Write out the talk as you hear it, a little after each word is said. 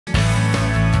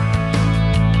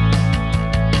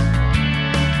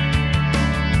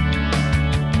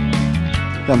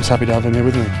I'm just happy to have him here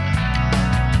with me.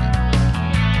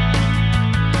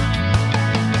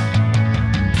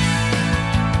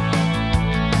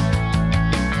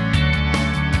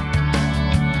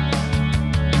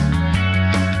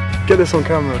 Get this on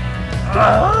camera.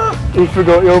 You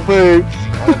forgot your boots.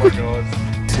 Oh my god.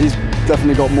 He's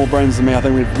definitely got more brains than me. I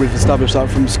think we've established that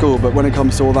from school. But when it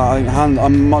comes to all that, I think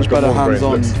I'm much better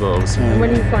hands-on.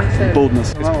 When you find it.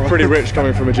 Baldness. It's pretty rich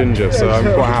coming from a ginger, so I'm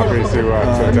quite happy to take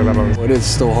that on. It is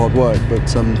still hard work,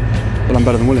 but I'm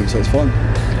better than William, so it's fine.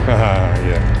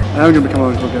 Yeah. I am going to become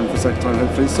uncle again for the second time,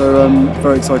 hopefully. So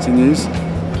very exciting news.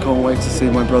 I can't wait to see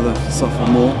my brother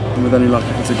suffer more. And with any luck,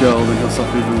 if it's a girl, then he'll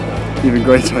suffer even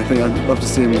greater. I think I'd love to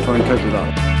see him try and cope with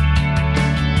that.